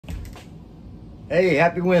Hey,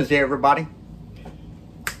 happy Wednesday, everybody.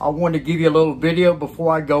 I wanted to give you a little video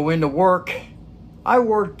before I go into work. I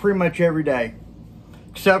work pretty much every day,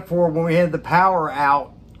 except for when we had the power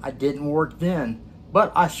out. I didn't work then,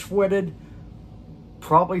 but I sweated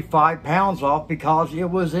probably 5 pounds off because it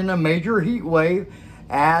was in a major heat wave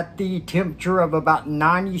at the temperature of about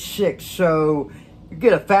 96. So you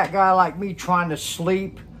get a fat guy like me trying to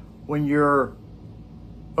sleep when you're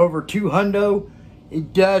over 200,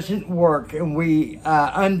 it doesn't work. And we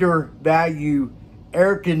undervalue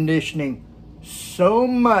air conditioning so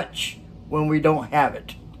much when we don't have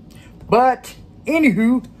it. But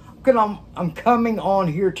anywho, I'm coming on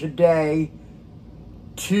here today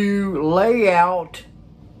to lay out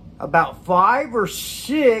about 5 or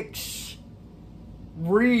 6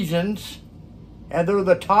 reasons, and they're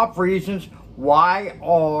the top reasons why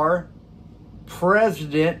our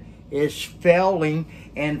president is failing,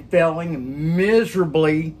 and failing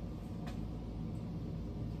miserably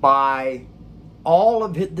by all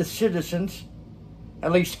of the citizens,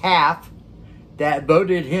 at least half, that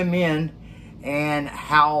voted him in, and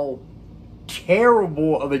how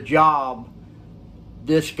terrible of a job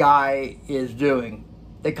this guy is doing.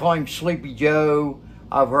 They call him Sleepy Joe.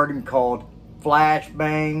 I've heard him called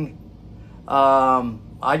Flashbang.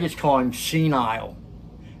 I just call him senile,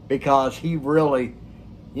 because he really,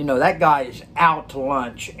 you know, that guy is out to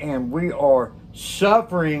lunch, and we are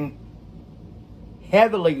suffering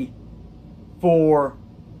heavily for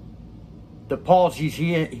the policies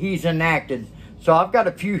he's enacted. So I've got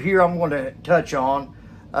a few here I'm going to touch on.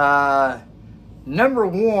 Number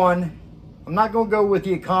one, I'm not going to go with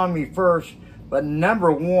the economy first, but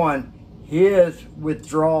number one, his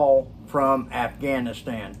withdrawal from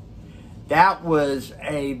Afghanistan. That was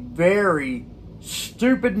a very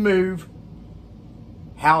stupid move,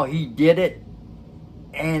 how he did it,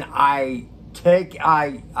 and I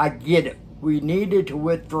get it. We needed to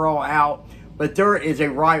withdraw out, but there is a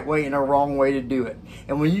right way and a wrong way to do it.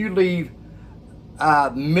 And when you leave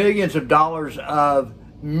millions of dollars of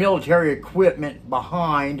military equipment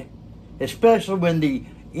behind, especially when the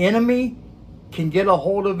enemy can get a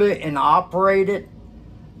hold of it and operate it,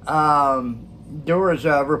 there was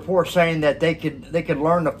a report saying that they could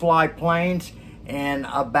learn to fly planes in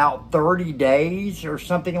about 30 days or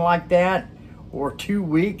something like that, or 2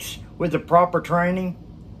 weeks with the proper training.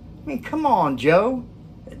 I mean, come on, Joe.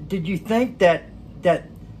 Did you think that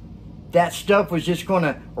stuff was just going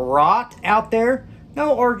to rot out there?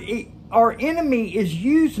 No, our enemy is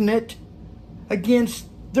using it against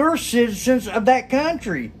their citizens of that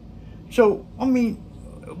country. So, I mean,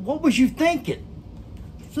 what was you thinking?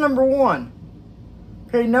 That's number one.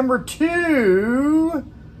 Okay, number two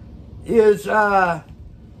is the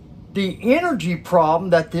energy problem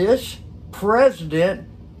that this president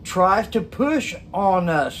tries to push on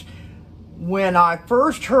us. When I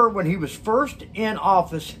first heard, when he was first in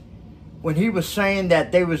office, when he was saying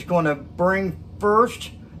that they was going to bring first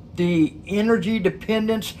the energy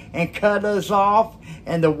dependence and cut us off,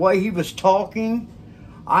 and the way he was talking,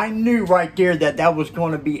 I knew right there that that was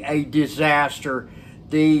going to be a disaster.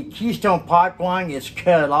 The Keystone Pipeline is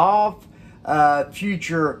cut off.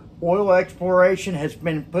 Future oil exploration has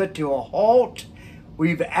been put to a halt.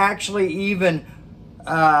 We've actually even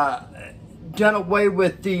done away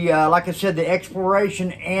with the, like I said, the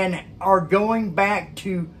exploration, and are going back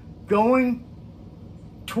to going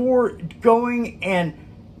to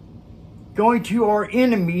our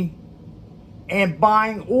enemy and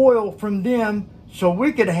buying oil from them, so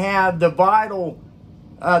we could have the vital,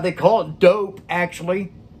 they call it dope,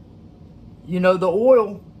 actually, you know, the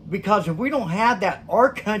oil. Because if we don't have that,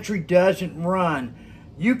 our country doesn't run.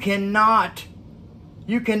 You cannot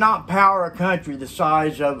power a country the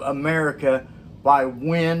size of America by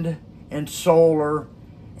wind and solar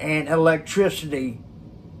and electricity.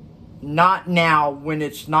 Not now, when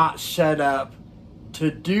it's not set up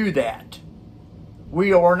to do that.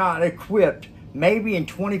 We are not equipped. Maybe in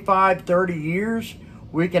 25, 30 years,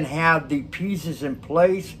 we can have the pieces in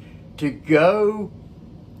place to go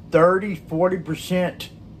 30, 40%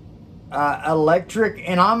 electric.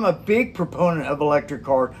 And I'm a big proponent of electric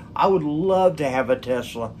cars. I would love to have a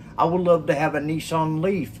Tesla. I would love to have a Nissan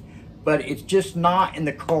Leaf. But it's just not in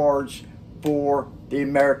the cards for the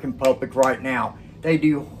American public right now. They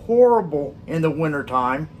do horrible in the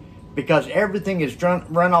wintertime because everything is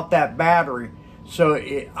run off that battery. So,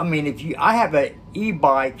 I mean, I have an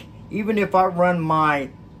e-bike, even if I run my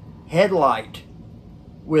headlight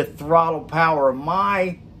with throttle power,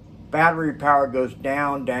 my battery power goes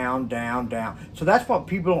down, down, down, down. So that's what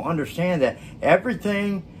people don't understand, that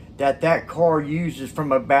everything that car uses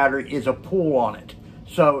from a battery is a pull on it.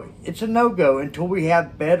 So it's a no-go until we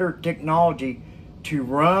have better technology to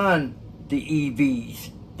run the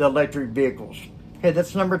EVs, the electric vehicles. Okay,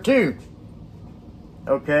 that's number 2.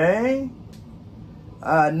 Okay.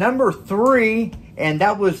 Number 3, and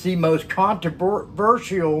that was the most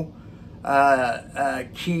controversial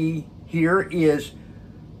key here, is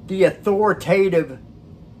the authoritative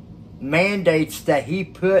mandates that he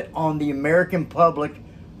put on the American public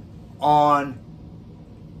on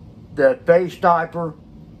the face diaper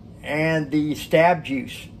and the stab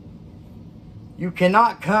juice. You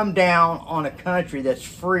cannot come down on a country that's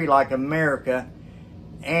free like America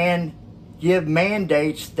and give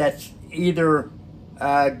mandates that's either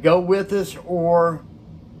go with us or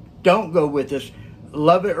don't go with us,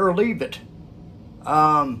 love it or leave it.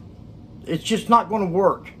 It's just not going to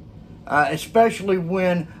work, especially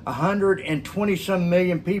when 120 some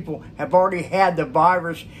million people have already had the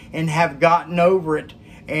virus and have gotten over it.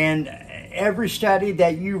 And every study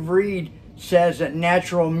that you read says that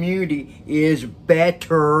natural immunity is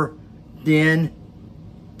better than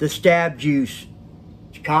the stab juice.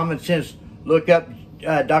 It's common sense. Look up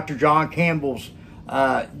Dr. John Campbell's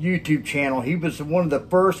YouTube channel. He was one of the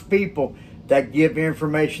first people that give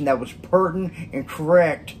information that was pertinent and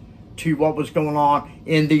correct to what was going on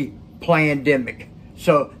in the pandemic.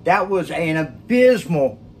 So that was an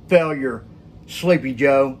abysmal failure, Sleepy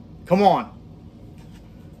Joe. Come on.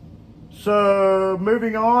 So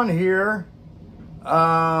moving on here.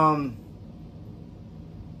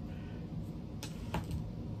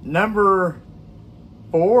 Number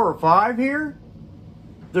 4 or 5 here.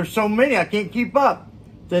 There's so many I can't keep up.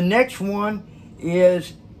 The next one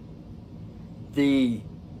is the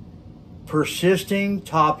persisting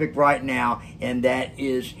topic right now, and that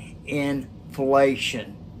is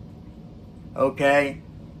inflation. Okay?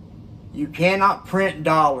 You cannot print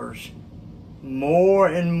dollars more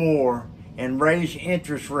and more and raise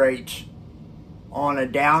interest rates on a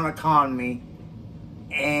down economy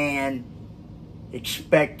and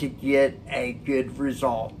expect to get a good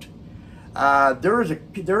result. There is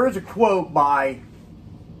a quote by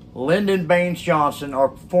Lyndon Baines Johnson,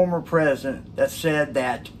 our former president, that said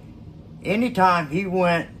that anytime he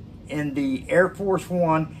went in the Air Force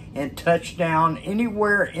One and touched down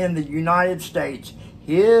anywhere in the United States,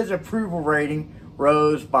 his approval rating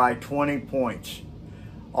rose by 20 points.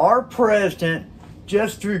 Our president,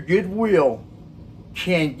 just through goodwill,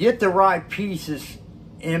 can get the right pieces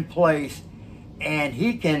in place, and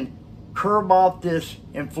he can curb off this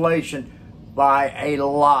inflation by a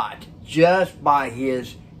lot, just by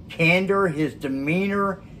his candor, his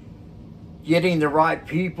demeanor, getting the right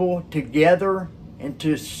people together and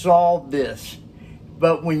to solve this.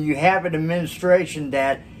 But when you have an administration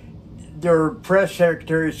that their press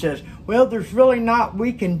secretary says, well, there's really not,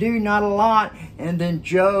 we can do not a lot, and then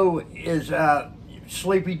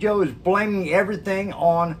Sleepy Joe is blaming everything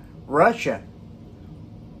on Russia.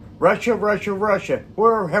 Russia.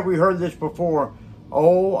 Where have we heard this before?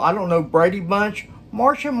 Oh, I don't know, Brady Bunch?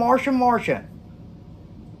 Marsha.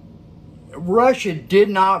 Russia did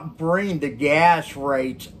not bring the gas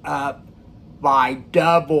rates up by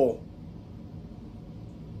double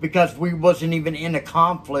because we wasn't even in a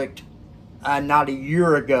conflict not a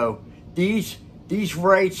year ago. These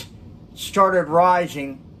rates started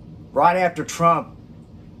rising right after Trump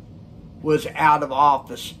was out of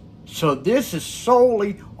office. So this is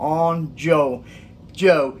solely on Joe.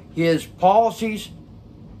 His policies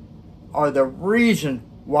are the reason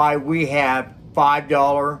why we have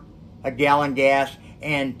 $5 a gallon gas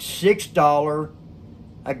and $6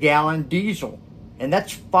 a gallon diesel. And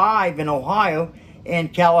that's $5 in Ohio. In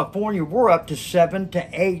California, we're up to $7 to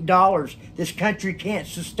 $8. This country can't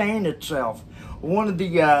sustain itself. One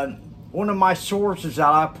of my sources that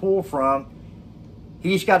I pull from,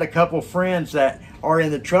 he's got a couple friends that are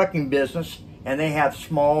in the trucking business, and they have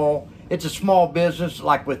it's a small business,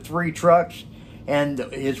 like with 3 trucks. And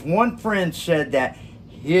his one friend said that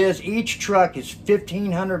each truck is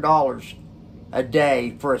 $1,500 a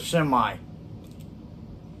day for a semi.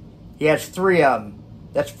 He has 3 of them.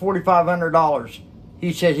 That's $4,500.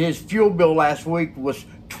 He said his fuel bill last week was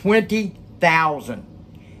 $20,000.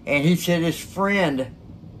 And he said his friend,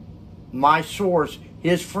 my source,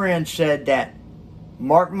 his friend said that,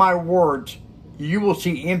 mark my words, you will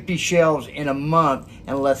see empty shelves in a month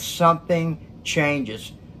unless something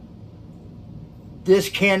changes. This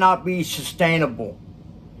cannot be sustainable.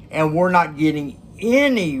 And we're not getting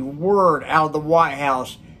any word out of the White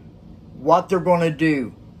House what they're going to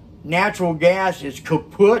do. Natural gas is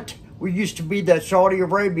kaput. We used to be the Saudi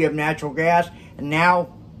Arabia of natural gas, and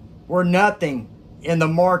now we're nothing in the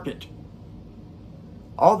market.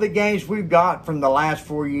 All the gains we've got from the last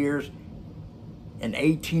 4 years, in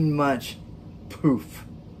 18 months, poof.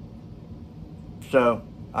 So,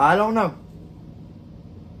 I don't know.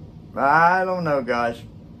 I don't know, guys.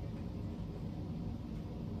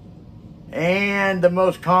 And the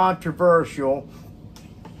most controversial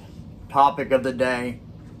topic of the day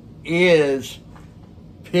is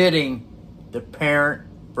pitting the parent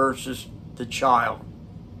versus the child.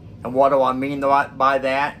 And what do I mean by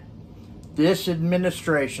that? This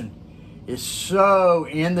administration is so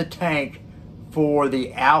in the tank for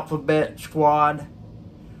the alphabet squad,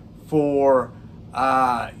 for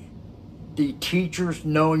the teachers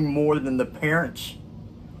knowing more than the parents.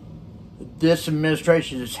 This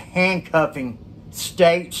administration is handcuffing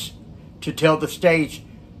states to tell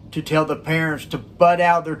the parents to butt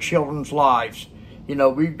out their children's lives. You know,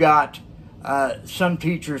 we've got some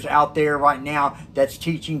teachers out there right now that's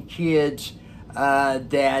teaching kids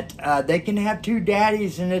that they can have two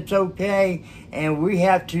daddies and it's okay, and we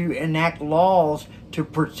have to enact laws to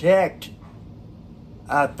protect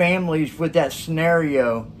families with that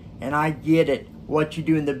scenario. And I get it. What you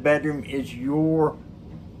do in the bedroom is your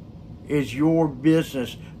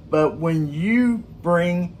business. But when you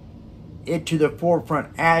bring it to the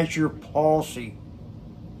forefront as your policy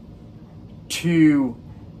to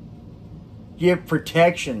give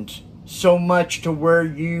protections so much to where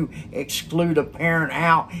you exclude a parent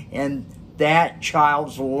out and that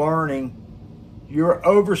child's learning, you're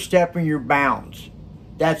overstepping your bounds.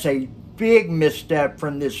 That's a big misstep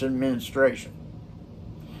from this administration.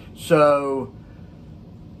 So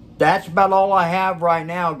that's about all I have right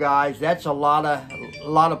now, guys. That's a lot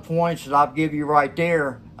of points that I'll give you right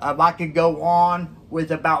there. I could go on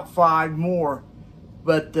with about 5 more,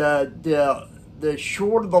 but the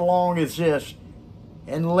short of the long is this: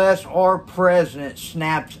 unless our president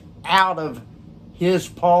snaps out of his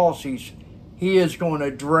policies, he is going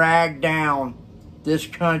to drag down this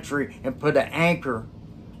country and put an anchor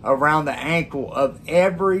around the ankle of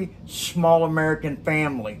every small American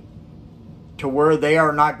family, to where they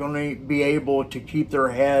are not going to be able to keep their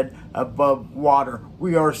head above water.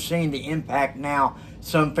 We are seeing the impact now.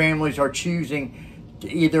 Some families are choosing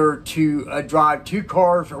to either drive 2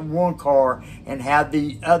 cars or 1 car and have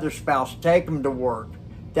the other spouse take them to work.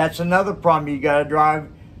 That's another problem. You got to drive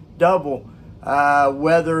double.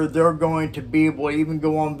 Whether they're going to be able to even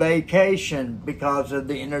go on vacation because of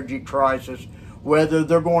the energy crisis. Whether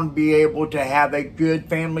they're going to be able to have a good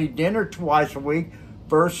family dinner twice a week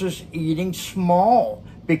versus eating small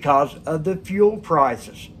because of the fuel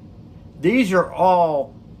prices. These are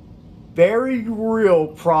all very real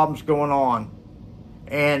problems going on.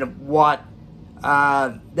 And what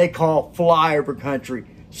they call flyover country,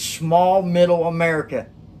 small middle America,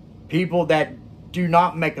 people that do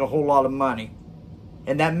not make a whole lot of money.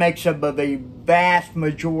 And that makes up of a vast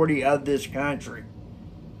majority of this country.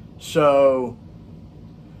 So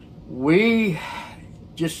we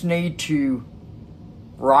just need to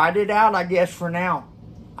ride it out, I guess, for now.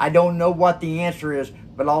 I don't know what the answer is,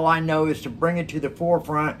 but all I know is to bring it to the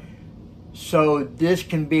forefront so this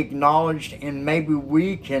can be acknowledged and maybe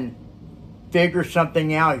we can figure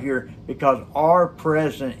something out here, because our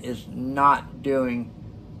president is not doing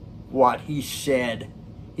what he said.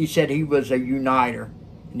 He said he was a uniter,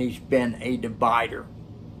 and he's been a divider.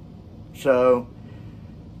 So,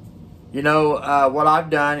 you know, what I've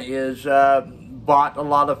done is bought a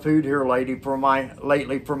lot of food here lately for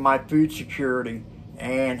my food security,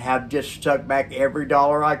 and have just stuck back every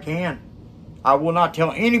dollar I can. I will not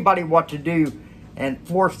tell anybody what to do and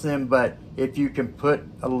force them, but if you can put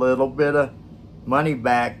a little bit of money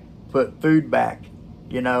back, put food back,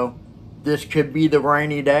 you know, this could be the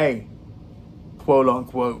rainy day, quote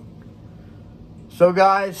unquote. So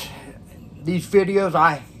guys, these videos,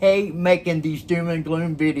 I hate making these doom and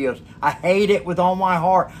gloom videos. I hate it with all my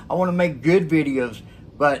heart. I want to make good videos,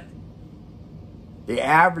 but the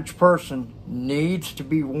average person needs to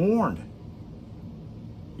be warned.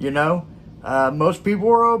 You know, most people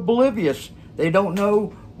are oblivious. They don't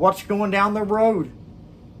know what's going down the road.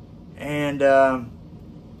 And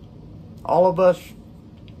all of us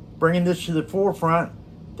bringing this to the forefront,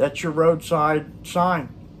 that's your roadside sign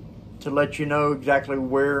to let you know exactly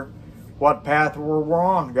what path we're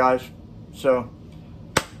on, guys. So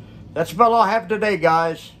that's about all I have today,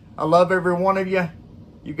 guys. I love every one of you.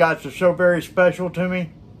 You guys are so very special to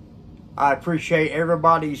me. I appreciate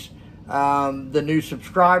everybody's the new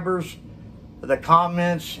subscribers, the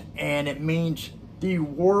comments, and it means the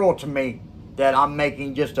world to me that I'm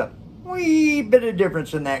making just a wee bit of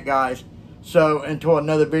difference in that, guys. So until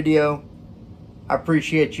another video, I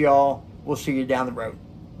appreciate y'all. We'll see you down the road.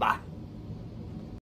 Bye.